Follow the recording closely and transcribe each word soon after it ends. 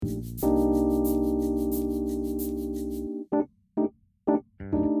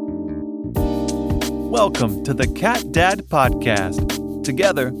Welcome to the Cat Dad Podcast.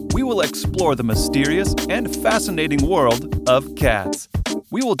 Together, we will explore the mysterious and fascinating world of cats.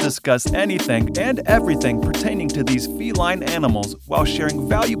 We will discuss anything and everything pertaining to these feline animals while sharing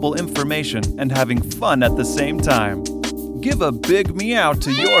valuable information and having fun at the same time. Give a big meow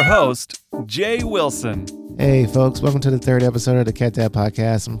to your host, Jay Wilson. Hey folks, welcome to the third episode of the Cat Dad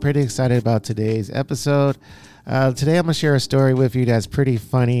Podcast. I'm pretty excited about today's episode. Today I'm going to share a story with you that's pretty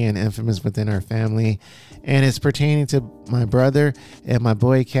funny and infamous within our family, and it's pertaining to my brother and my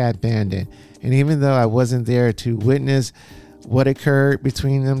boy cat Bandit. And even though I wasn't there to witness what occurred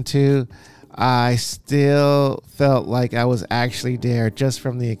between them two, I still felt like I was actually there just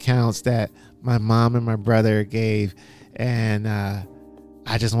from the accounts that my mom and my brother gave, and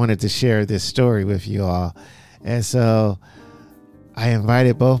I just wanted to share this story with you all. And so I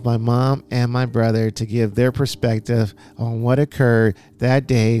invited both my mom and my brother to give their perspective on what occurred that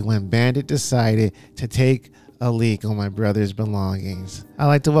day when Bandit decided to take a leak on my brother's belongings. I'd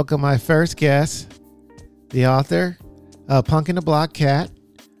like to welcome my first guest, the author of Punk in the Block Cat,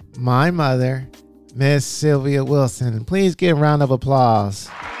 my mother, Miss Sylvia Wilson. Please give a round of applause.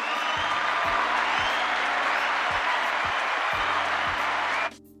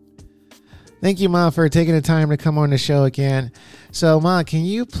 Thank you, Mom, for taking the time to come on the show again. So, Mom, can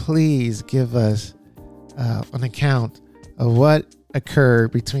you please give us an account of what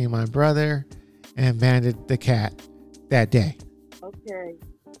occurred between my brother and Bandit the cat that day? Okay.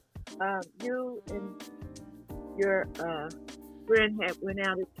 You and your friend went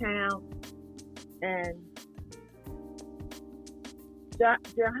out of town, and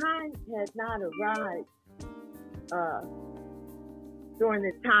Jahan had not arrived during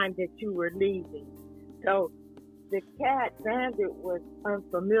the time that you were leaving. So the cat Bandit was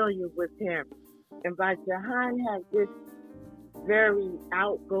unfamiliar with him. And by Jahan had this very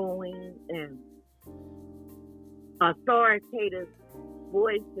outgoing and authoritative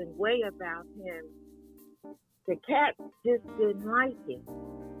voice and way about him, the cat just didn't like it.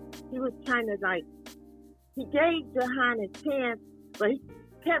 He was kind of like, he gave Jahan a chance, but he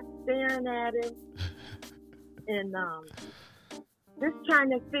kept staring at him and just trying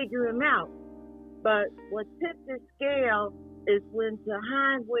to figure him out. But what tipped the scale is when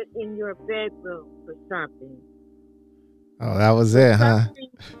Jahan went in your bedroom for something. Oh, that was it, huh?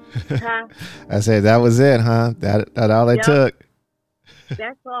 Huh? I said that was it, huh? That all it took.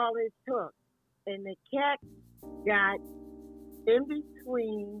 That's all it took. And the cat got in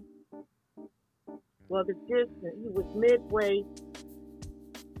between, well, the distance, he was midway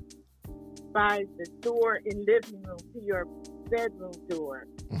by the door in living room to your bedroom door,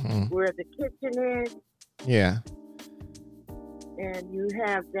 where the kitchen is. Yeah. And you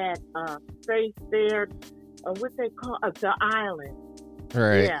have that space there, what they call the island.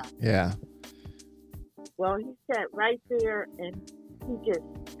 Right. Yeah. Yeah. Well, he sat right there and he just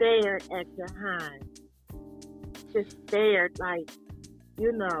stared at Jahan. Just stared like,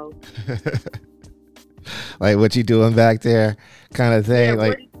 you know. Like what you doing back there kind of thing. Yeah,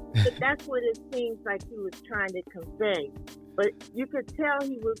 like that's what it seems like he was trying to convey. But you could tell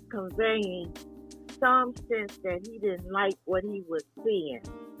he was conveying some sense that he didn't like what he was seeing.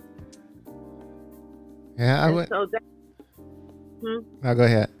 Yeah, I would. So that, Now go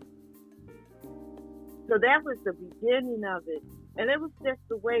ahead. So that was the beginning of it. And it was just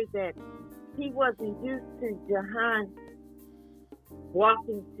the way that he wasn't used to Jahan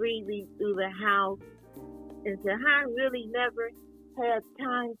walking freely through the house. And Jahan really never had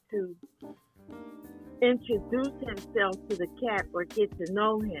time to introduce himself to the cat or get to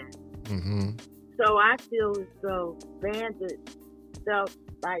know him. Mm-hmm. So I feel as though Bandit felt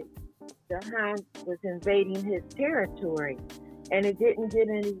like Jahan was invading his territory, and it didn't get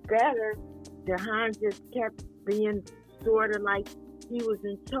any better. Jahan just kept being sort of like he was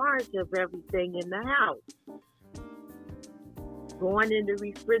in charge of everything in the house. Going in the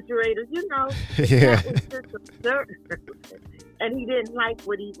refrigerator, you know, Yeah. that was just absurd. And he didn't like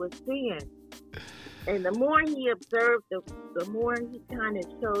what he was seeing. And the more he observed, the more he kind of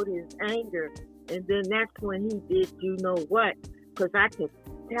showed his anger. And then that's when he did you know what. Because I could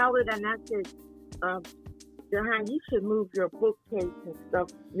tell it, and I said, Jahan, you should move your bookcase and stuff,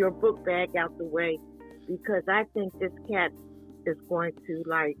 your book bag out the way. Because I think this cat is going to,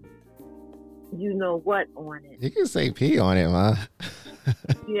 like, you know what on it. You can say pee on it, Ma.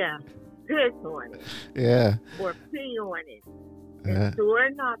 Yeah, piss on it. Yeah. Or pee on it. And sure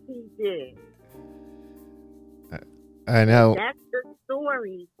enough, he did. I know. That's the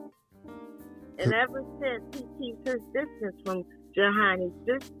story. And ever since, he keeps his distance from Jahan.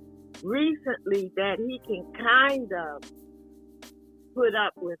 It's just recently that he can kind of put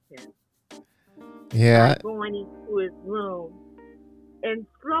up with him. Yeah. Going into his room. And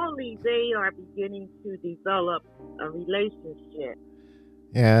slowly they are beginning to develop a relationship.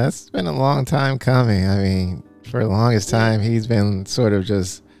 Yeah, it's been a long time coming. I mean, for the longest time, he's been sort of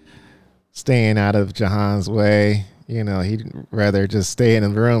just staying out of Jahan's way. You know, he'd rather just stay in the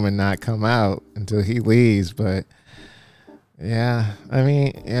room and not come out until he leaves. But yeah, I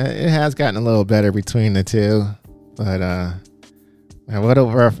mean, yeah, it has gotten a little better between the two. But man, what a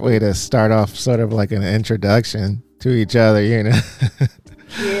rough way to start off, sort of like an introduction to each other. You know.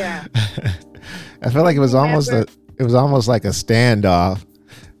 Yeah. I felt like it was almost like a standoff,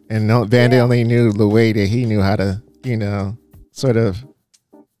 and Bandit only knew the way that he knew how to, you know, sort of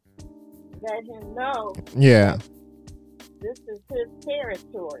let him know. Yeah. This is his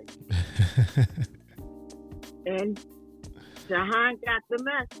territory. And Jahan got the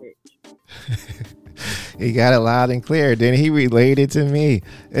message. He got it loud and clear. Then he related to me.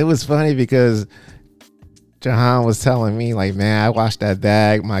 It was funny because Jahan was telling me, like, man, I washed that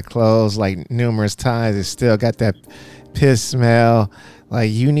bag, my clothes, like, numerous times. It still got that piss smell. Like,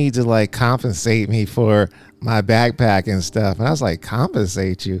 you need to, like, compensate me for my backpack and stuff. And I was like,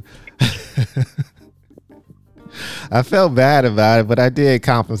 compensate you? I felt bad about it, but I did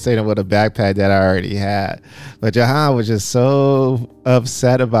compensate him with a backpack that I already had. But Jahan was just so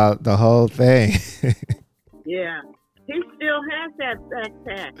upset about the whole thing. Yeah. He still has that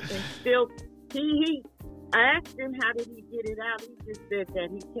backpack. And still, I asked him how did he get it out. He just said that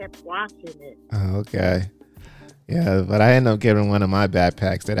he kept washing it. Oh, okay. Yeah, but I ended up giving one of my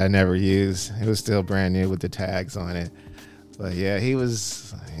backpacks that I never used. It was still brand new with the tags on it. But yeah,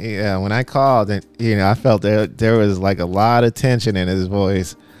 when I called, and you know, I felt there was like a lot of tension in his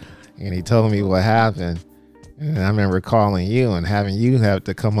voice, and he told me what happened. And I remember calling you and having you have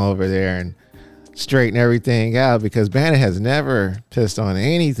to come over there and straighten everything out, because Bandit has never pissed on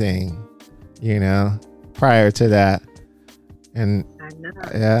anything, you know, prior to that. And I know.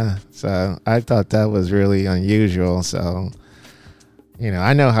 Yeah, so I thought that was really unusual. So, you know,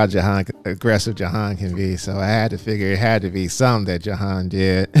 I know how aggressive Jahan can be, so I had to figure it had to be something that Jahan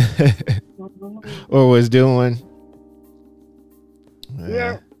did or was doing.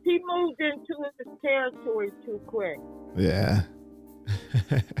 Yeah, he moved into his territory too quick. Yeah.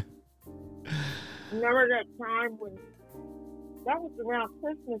 Remember that time when, that was around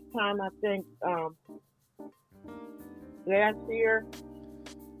Christmas time, I think, last year.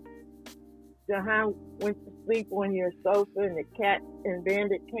 Jahan went to sleep on your sofa and the cat and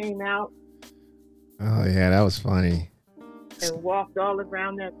Bandit came out. Oh, yeah, that was funny. And walked all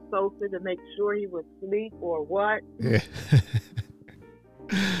around that sofa to make sure he was asleep or what. Yeah.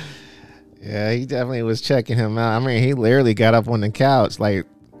 Yeah, he definitely was checking him out. I mean, he literally got up on the couch, like,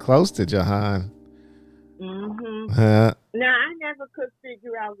 close to Jahan. Mm-hmm. Now, I never could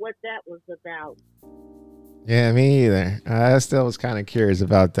figure out what that was about. Yeah, me either. I still was kind of curious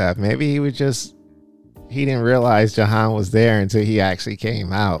about that. Maybe he didn't realize Jahan was there until he actually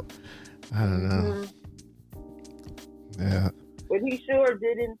came out. I don't know. Mm-hmm. Yeah. But he sure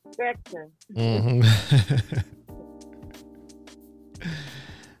did inspect him. Mm-hmm.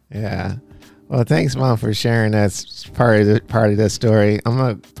 Yeah. Well, thanks, Mom, for sharing that part of that story. I'm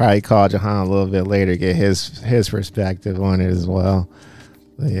gonna probably call Jahan a little bit later, get his perspective on it as well.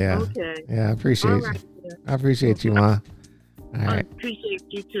 But yeah. Okay. Yeah, I appreciate you. I appreciate you, Ma. All right. I appreciate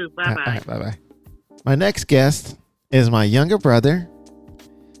you too. Bye-bye. All right, bye-bye. My next guest is my younger brother,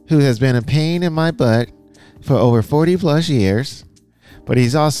 who has been a pain in my butt for over 40 plus years, but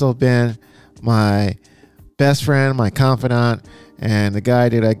he's also been my best friend, my confidant, and the guy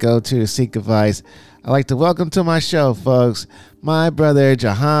that I go to seek advice. I'd like to welcome to my show, folks, my brother,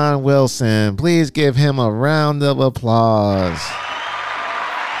 Jahan Wilson. Please give him a round of applause.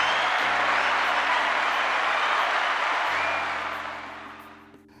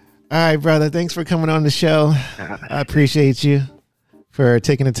 All right, brother. Thanks for coming on the show. I appreciate you for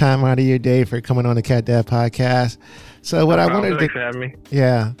taking the time out of your day for coming on the Cat Dad podcast. So what I wanted to, for having me.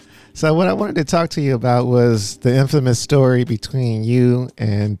 Yeah. So what I wanted to talk to you about was the infamous story between you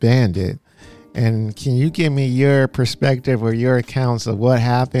and Bandit. And can you give me your perspective or your accounts of what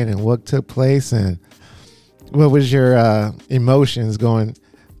happened and what took place and what was your emotions going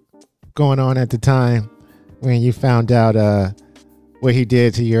on at the time when you found out what he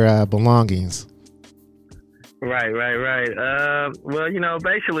did to your belongings? Right. Well, you know,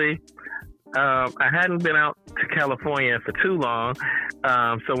 basically, I hadn't been out to California for too long.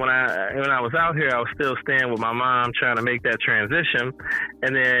 So when I was out here, I was still staying with my mom, trying to make that transition.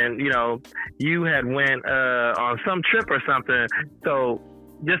 And then, you know, you had went on some trip or something. So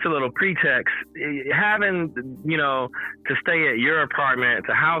just a little pretext. Having, to stay at your apartment,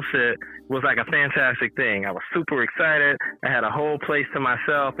 to house it, was like a fantastic thing. I was super excited. I had a whole place to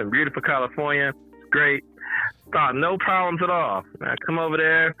myself in beautiful California. Great. Thought no problems at all. I come over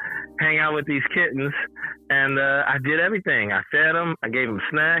there, hang out with these kittens, and I did everything. I fed them. I gave them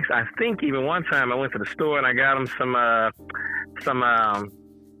snacks. I think even one time I went to the store and I got them some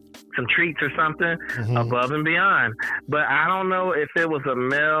treats or something above and beyond. But I don't know if it was a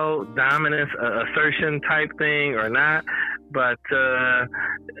male dominance assertion type thing or not. But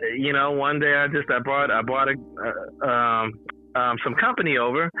one day I brought some company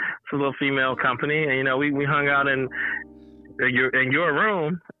over. It's a little female company, and we hung out in your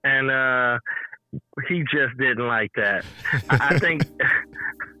room, and he just didn't like that. I think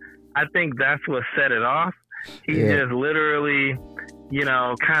that's what set it off. He just literally,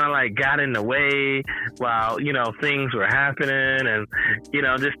 kind of like got in the way while, things were happening, and,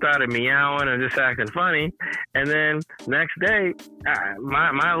 just started meowing and just acting funny. And then next day,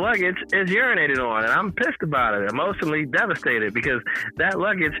 my luggage is urinated on, and I'm pissed about it, emotionally devastated, because that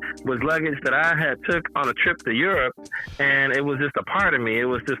luggage was luggage that I had took on a trip to Europe, and it was just a part of me. It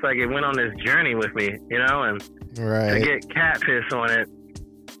was just like it went on this journey with me, and to get cat piss on it.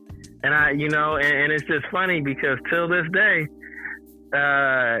 And and it's just funny because till this day,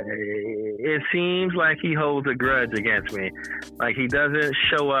 it seems like he holds a grudge against me. Like he doesn't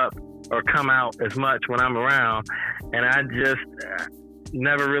show up or come out as much when I'm around, and I just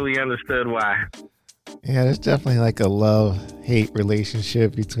never really understood why. Yeah, there's definitely like a love-hate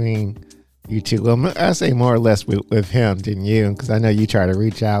relationship between you two. Well, I say more or less with him than you, because I know you try to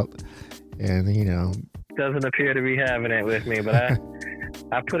reach out, and doesn't appear to be having it with me. But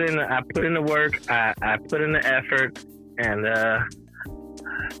I put in the work. I put in the effort, and I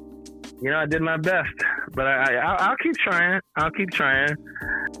did my best. But I'll keep trying. I'll keep trying.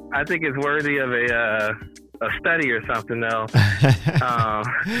 I think it's worthy of a study or something, though.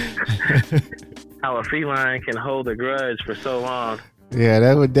 How a feline can hold a grudge for so long. Yeah,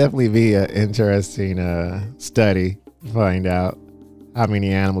 that would definitely be an interesting study to find out how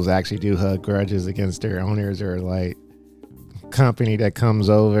many animals actually do hold grudges against their owners or like company that comes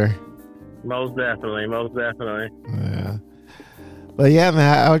over. Most definitely. Yeah. But yeah,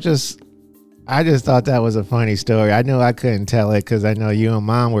 man, I just thought that was a funny story. I knew I couldn't tell it because I know you and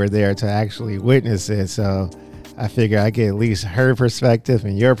Mom were there to actually witness it. So I figure I get at least her perspective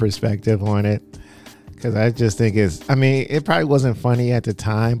and your perspective on it. Because I just think it probably wasn't funny at the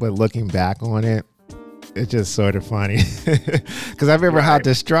time, but looking back on it, it's just sort of funny. Because I remember how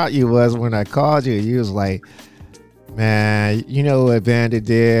distraught you was when I called you. You was like, man, you know what Bandit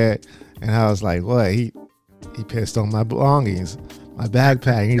did? And I was like, what? He pissed on my belongings, my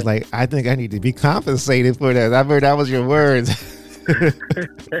backpack. He's like, I think I need to be compensated for that. I heard that was your words.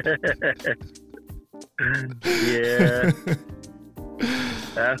 Yeah.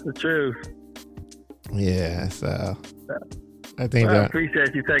 That's the truth. Yeah, so I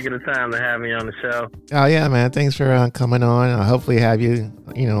appreciate you taking the time to have me on the show. Oh yeah, man! Thanks for coming on. I'll hopefully have you,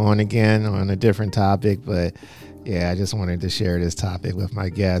 on again on a different topic. But yeah, I just wanted to share this topic with my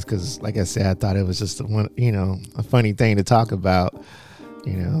guests because, like I said, I thought it was just a funny thing to talk about.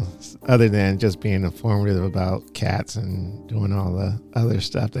 Other than just being informative about cats and doing all the other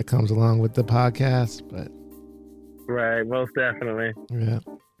stuff that comes along with the podcast. But right, most definitely. Yeah.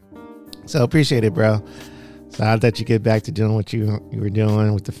 So appreciate it, bro. So I'll let you get back to doing what you were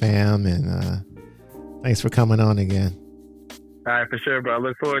doing with the fam, and thanks for coming on again. All right, for sure, bro. I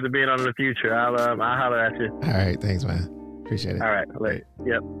look forward to being on in the future. I'll holler at you. All right, thanks, man. Appreciate it. All right, later.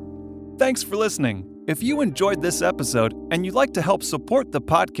 Yep. Thanks for listening. If you enjoyed this episode and you'd like to help support the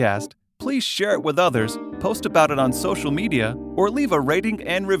podcast, please share it with others, post about it on social media, or leave a rating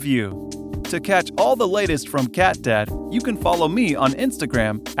and review. To catch all the latest from Cat Dad, you can follow me on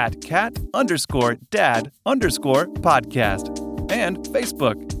Instagram at cat_dad_podcast and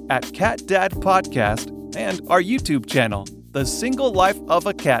Facebook at Cat Dad Podcast and our YouTube channel, The Single Life of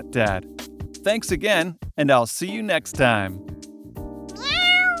a Cat Dad. Thanks again, and I'll see you next time.